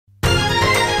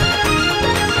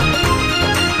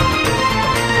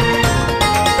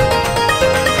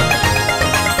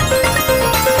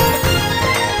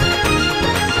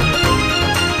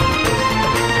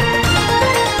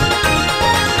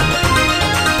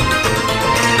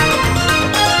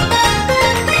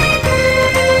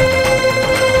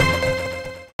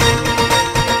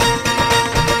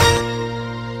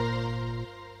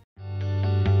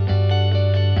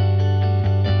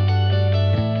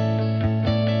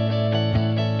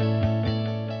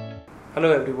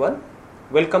Hello everyone,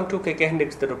 welcome to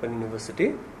KKHSOU Open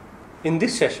University. In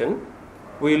this session,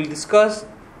 we will discuss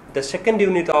the second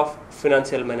unit of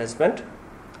Financial Management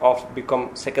of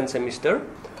BCom second semester,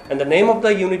 and the name of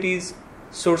the unit is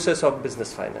Sources of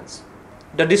Business Finance.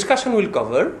 The discussion will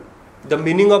cover the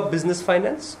meaning of business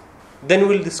finance, then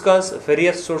we will discuss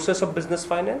various sources of business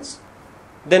finance,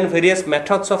 then various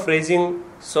methods of raising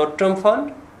short-term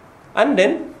fund, and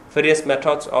then various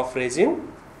methods of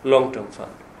raising long-term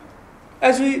fund.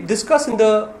 As we discussed in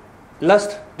the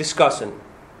last discussion,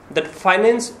 that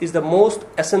finance is the most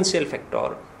essential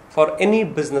factor for any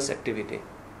business activity.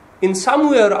 In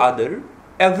some way or other,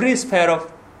 every sphere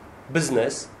of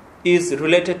business is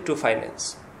related to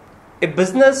finance. A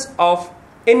business of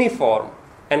any form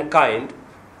and kind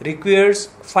requires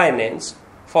finance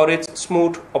for its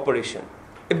smooth operation.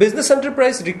 A business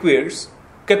enterprise requires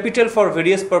capital for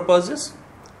various purposes,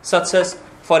 such as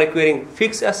for acquiring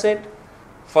fixed asset,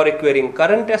 for acquiring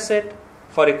current asset,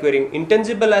 for acquiring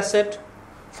intangible asset,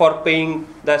 for paying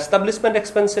the establishment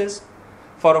expenses,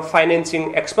 for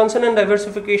financing expansion and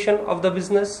diversification of the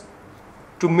business,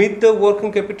 to meet the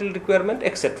working capital requirement,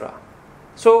 etc.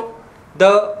 So,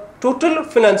 the total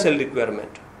financial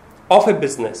requirement of a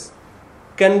business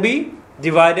can be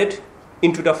divided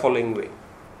into the following way.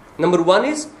 Number one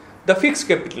is the fixed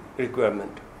capital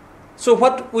requirement. So,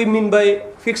 what we mean by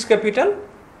fixed capital?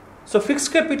 So,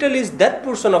 fixed capital is that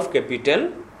portion of capital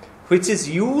which is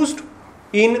used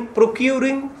in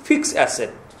procuring fixed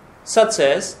assets such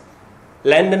as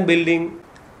land and building,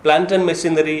 plant and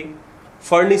machinery,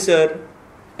 furniture,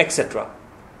 etc.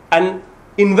 And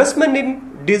investment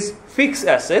in these fixed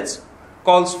assets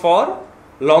calls for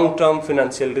long-term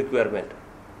financial requirement.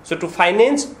 So, to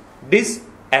finance this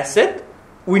asset,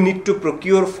 we need to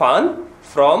procure fund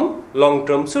from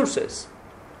long-term sources.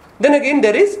 Then again,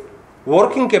 there is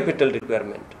working capital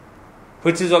requirement,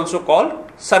 which is also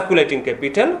called circulating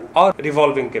capital or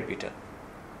revolving capital.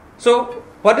 So,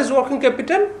 what is working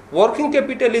capital? Working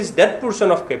capital is that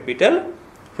portion of capital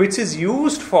which is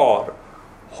used for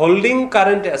holding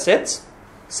current assets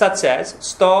such as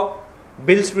stock,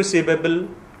 bills receivable,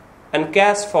 and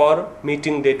cash for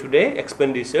meeting day-to-day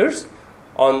expenditures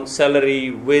on salary,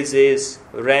 wages,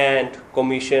 rent,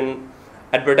 commission,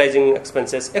 advertising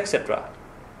expenses, etc.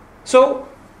 So,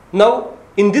 now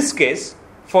in this case,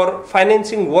 for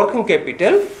financing working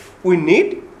capital, we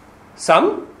need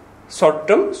some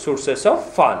short-term sources of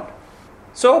fund.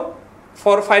 So,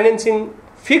 for financing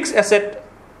fixed asset,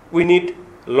 we need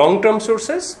long-term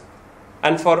sources,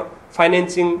 and for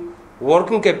financing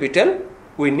working capital,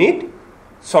 we need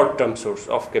short-term source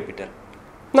of capital.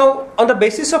 Now, on the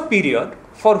basis of period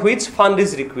for which fund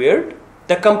is required,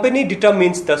 the company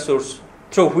determines the source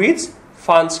through which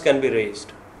funds can be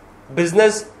raised.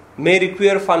 Business may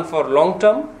require fund for long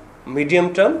term,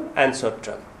 medium term, and short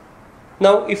term.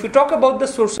 Now, if we talk about the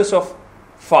sources of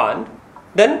fund,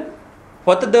 then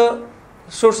what are the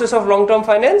sources of long term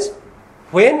finance?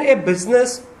 When a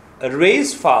business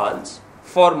raises funds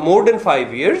for more than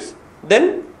 5 years,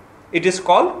 then it is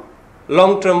called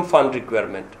long term fund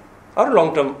requirement or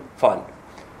long term fund.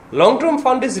 Long term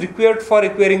fund is required for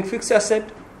acquiring fixed asset,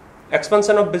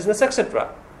 expansion of business,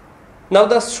 etc. Now,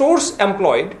 the source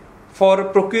employed for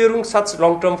procuring such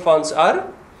long-term funds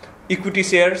are equity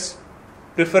shares,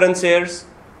 preference shares,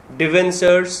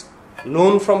 debentures,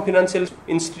 loan from financial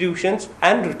institutions,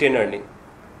 and retained earning.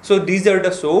 So, these are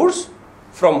the source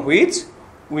from which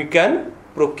we can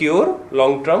procure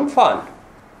long-term fund.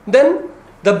 Then,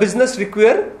 the business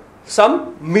require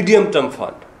some medium-term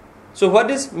fund. So, what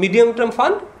is medium-term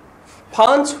fund?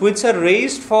 Funds which are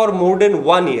raised for more than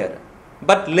 1 year,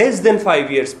 but less than 5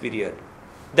 years period.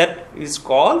 That is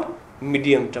called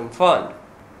medium-term fund,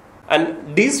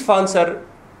 and these funds are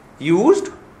used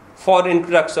for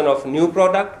introduction of new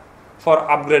product, for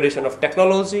upgradation of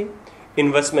technology,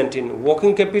 investment in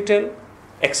working capital,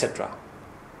 etc.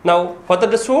 Now, what are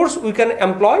the source we can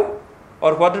employ,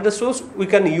 or what are the source we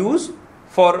can use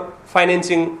for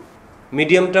financing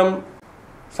medium-term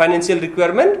financial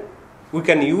requirement? We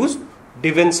can use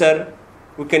debenture,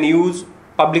 we can use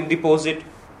public deposit,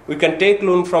 we can take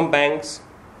loan from banks,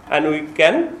 and we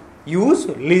can use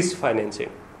lease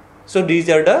financing. So, these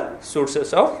are the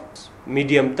sources of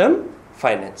medium-term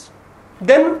finance.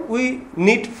 Then we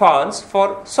need funds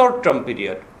for short-term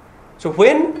period. So,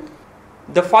 when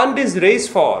the fund is raised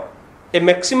for a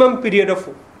maximum period of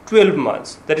 12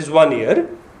 months, that is 1 year,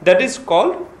 that is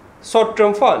called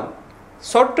short-term fund.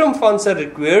 Short-term funds are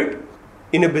required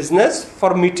in a business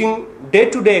for meeting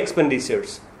day-to-day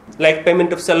expenditures like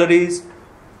payment of salaries,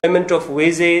 payment of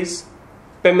wages,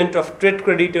 payment of trade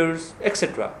creditors,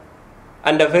 etc.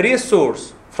 And a various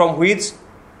source from which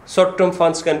short-term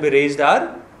funds can be raised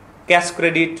are cash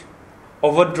credit,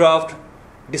 overdraft,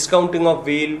 discounting of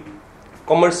bill,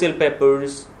 commercial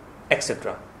papers,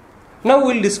 etc. Now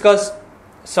we will discuss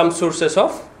some sources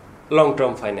of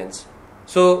long-term finance.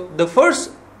 So the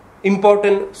first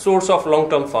important source of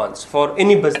long-term funds for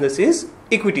any business is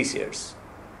equity shares.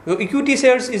 So equity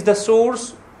shares is the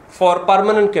source for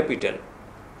permanent capital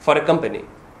for a company.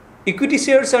 Equity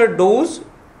shares are those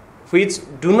which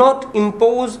do not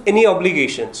impose any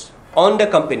obligations on the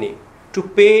company to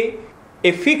pay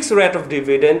a fixed rate of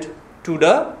dividend to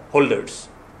the holders.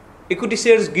 Equity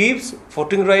shares gives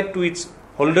voting right to its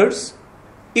holders.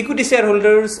 Equity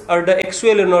shareholders are the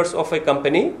actual owners of a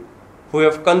company who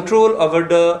have control over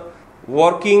the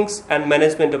workings and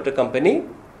management of the company,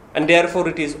 and therefore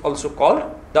it is also called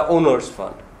the owner's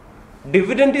fund.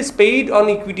 Dividend is paid on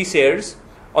equity shares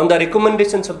on the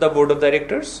recommendations of the board of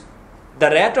directors. The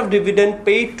rate of dividend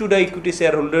paid to the equity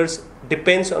shareholders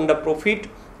depends on the profit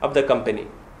of the company.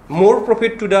 More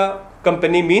profit to the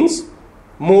company means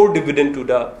more dividend to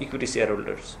the equity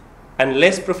shareholders, and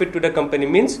less profit to the company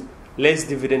means less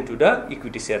dividend to the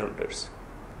equity shareholders.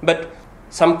 But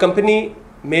some company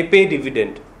may pay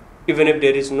dividend even if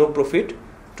there is no profit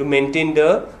to maintain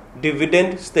the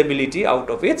dividend stability out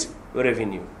of its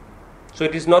revenue. So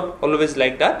it is not always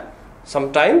like that.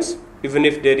 Sometimes even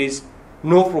if there is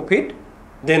no profit,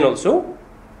 then also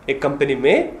a company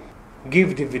may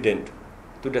give dividend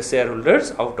to the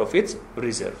shareholders out of its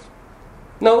reserve.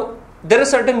 Now there are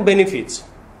certain benefits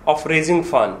of raising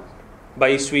fund by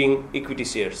issuing equity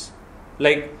shares.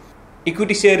 Like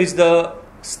equity share is the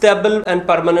stable and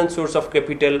permanent source of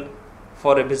capital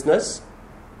for a business.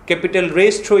 Capital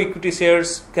raised through equity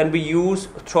shares can be used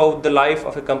throughout the life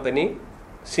of a company,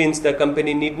 since the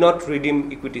company need not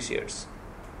redeem equity shares.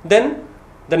 Then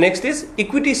the next is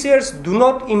equity shares do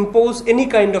not impose any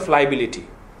kind of liability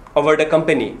over the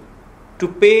company to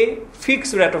pay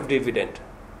fixed rate of dividend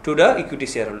to the equity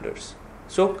shareholders.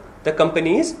 So the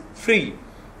company is free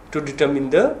to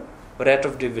determine the rate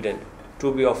of dividend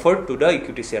to be offered to the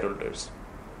equity shareholders.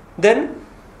 Then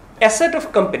asset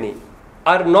of company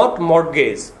are not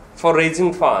mortgaged for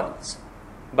raising funds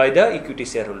by the equity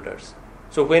shareholders.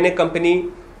 So when a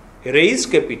company raises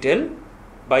capital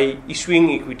by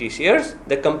issuing equity shares,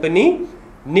 the company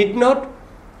need not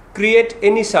create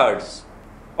any charge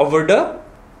over the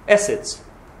assets.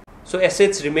 So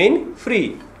assets remain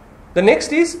free. The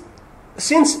next is,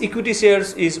 since equity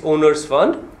shares is owner's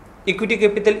fund, equity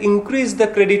capital increase the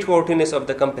credit worthiness of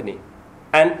the company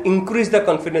and increase the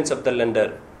confidence of the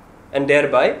lender, and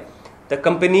thereby the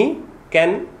company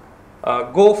can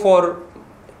go for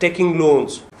taking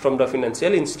loans from the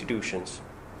financial institutions.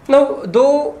 Now,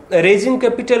 though raising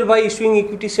capital by issuing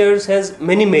equity shares has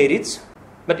many merits,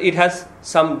 but it has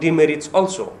some demerits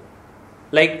also.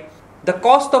 Like the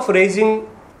cost of raising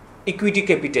equity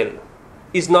capital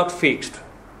is not fixed,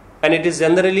 and it is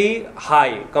generally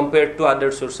high compared to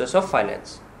other sources of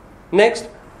finance. Next,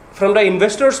 from the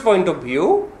investor's point of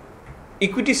view,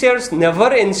 equity shares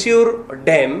never ensure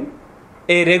them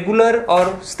a regular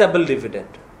or stable dividend.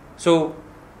 So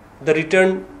the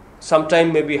return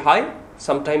sometime may be high,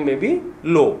 sometime may be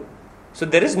low. So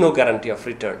there is no guarantee of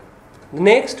return.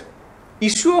 Next,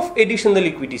 issue of additional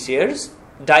equity shares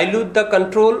dilute the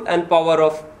control and power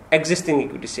of existing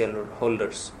equity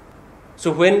shareholders.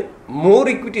 So when more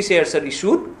equity shares are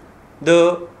issued,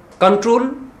 the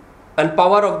control and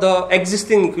power of the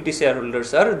existing equity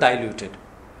shareholders are diluted.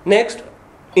 Next,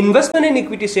 investment in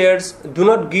equity shares do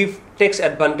not give tax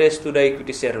advantage to the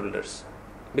equity shareholders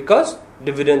because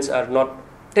dividends are not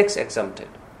tax exempted.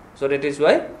 So that is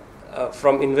why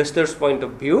from investors' point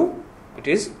of view, it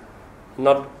is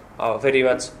not very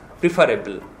much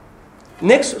preferable.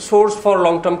 Next source for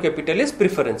long-term capital is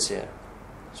preference share.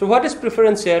 So what is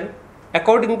preference share?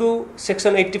 According to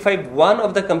section 85(1)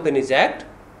 of the Companies Act,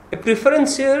 a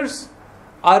preference shares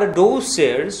are those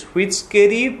shares which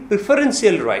carry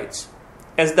preferential rights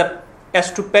as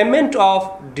to payment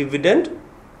of dividend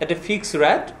at a fixed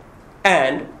rate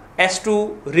and as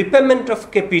to repayment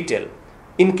of capital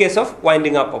in case of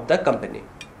winding up of the company.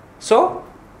 So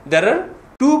there are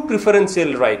two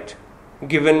preferential rights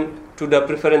given to the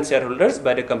preference shareholders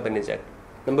by the Companies Act.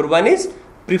 Number one is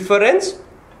preference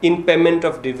in payment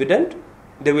of dividend.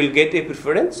 They will get a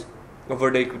preference over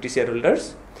the equity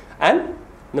shareholders. And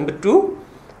number two,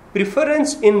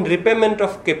 preference in repayment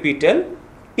of capital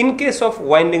in case of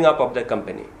winding up of the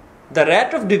company. The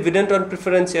rate of dividend on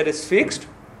preference share is fixed,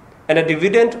 and a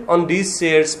dividend on these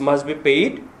shares must be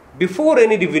paid before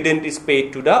any dividend is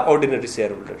paid to the ordinary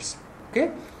shareholders.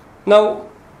 Okay. Now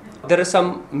there are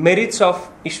some merits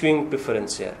of issuing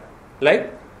preference share.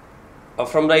 Like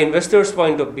from the investor's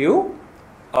point of view,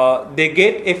 they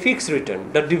get a fixed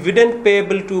return. The dividend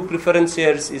payable to preference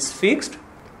shares is fixed,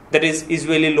 that is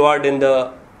usually lower than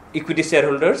the equity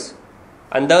shareholders,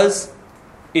 and thus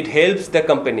it helps the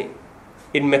company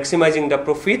in maximizing the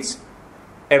profits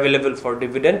available for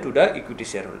dividend to the equity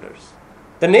shareholders.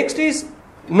 The next is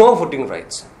no voting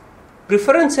rights.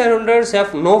 Preference shareholders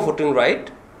have no voting right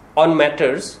on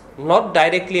matters not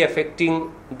directly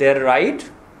affecting their right,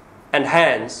 and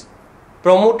hence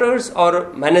promoters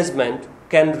or management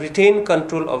can retain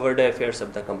control over the affairs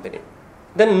of the company.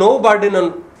 Then no burden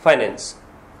on finance.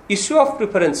 Issue of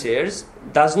preference shares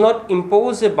does not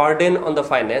impose a burden on the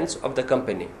finance of the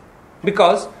company,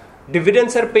 because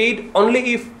dividends are paid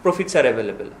only if profits are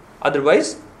available.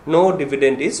 Otherwise, no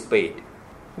dividend is paid.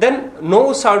 Then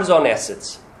no surge on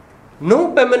assets.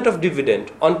 No payment of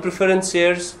dividend on preference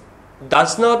shares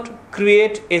does not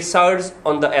create a surge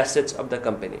on the assets of the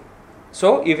company.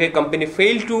 So, if a company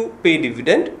fails to pay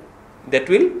dividend, that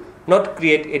will not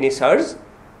create any surge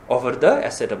over the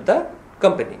asset of the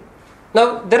company.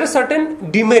 Now, there are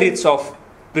certain demerits of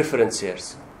preference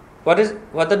shares. What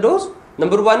are those?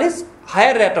 Number one is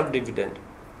higher rate of dividend.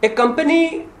 A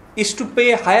company is to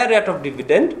pay higher rate of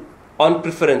dividend on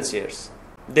preference shares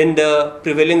than the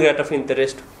prevailing rate of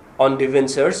interest on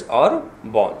debentures or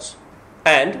bonds,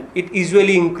 and it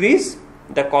usually increase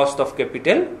the cost of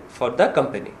capital for the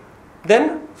company.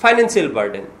 Then financial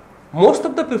burden. Most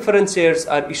of the preference shares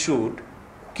are issued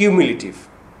cumulative,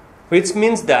 which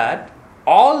means that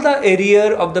all the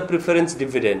arrear of the preference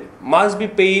dividend must be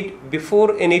paid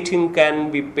before anything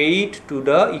can be paid to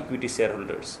the equity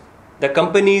shareholders. The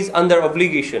company is under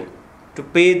obligation to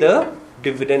pay the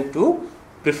dividend to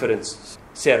preference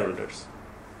shareholders.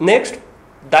 Next,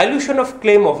 dilution of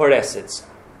claim over assets.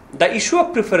 The issue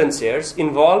of preference shares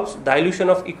involves dilution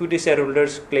of equity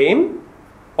shareholders' claim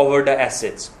over the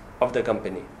assets of the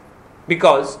company,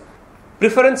 because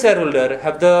preference shareholder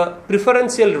have the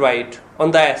preferential right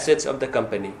on the assets of the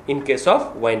company in case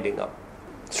of winding up.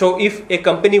 So if a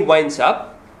company winds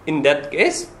up, in that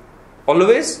case,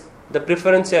 always the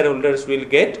preference shareholders will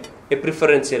get a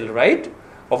preferential right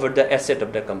over the asset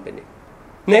of the company.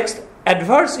 Next,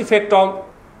 adverse effect on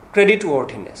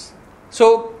creditworthiness.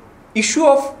 So issue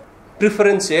of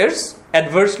preference shares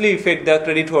adversely affect the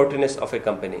creditworthiness of a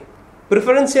company.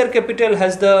 Preference share capital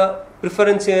has the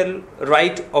preferential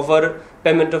right over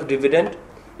payment of dividend.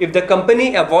 If the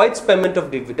company avoids payment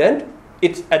of dividend,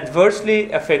 it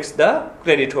adversely affects the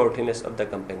creditworthiness of the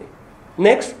company.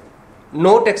 Next,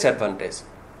 no tax advantage.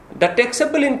 The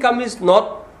taxable income is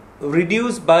not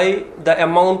reduced by the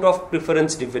amount of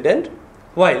preference dividend,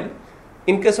 while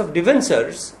in case of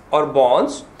debentures or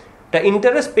bonds, the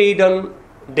interest paid on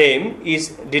them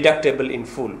is deductible in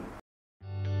full.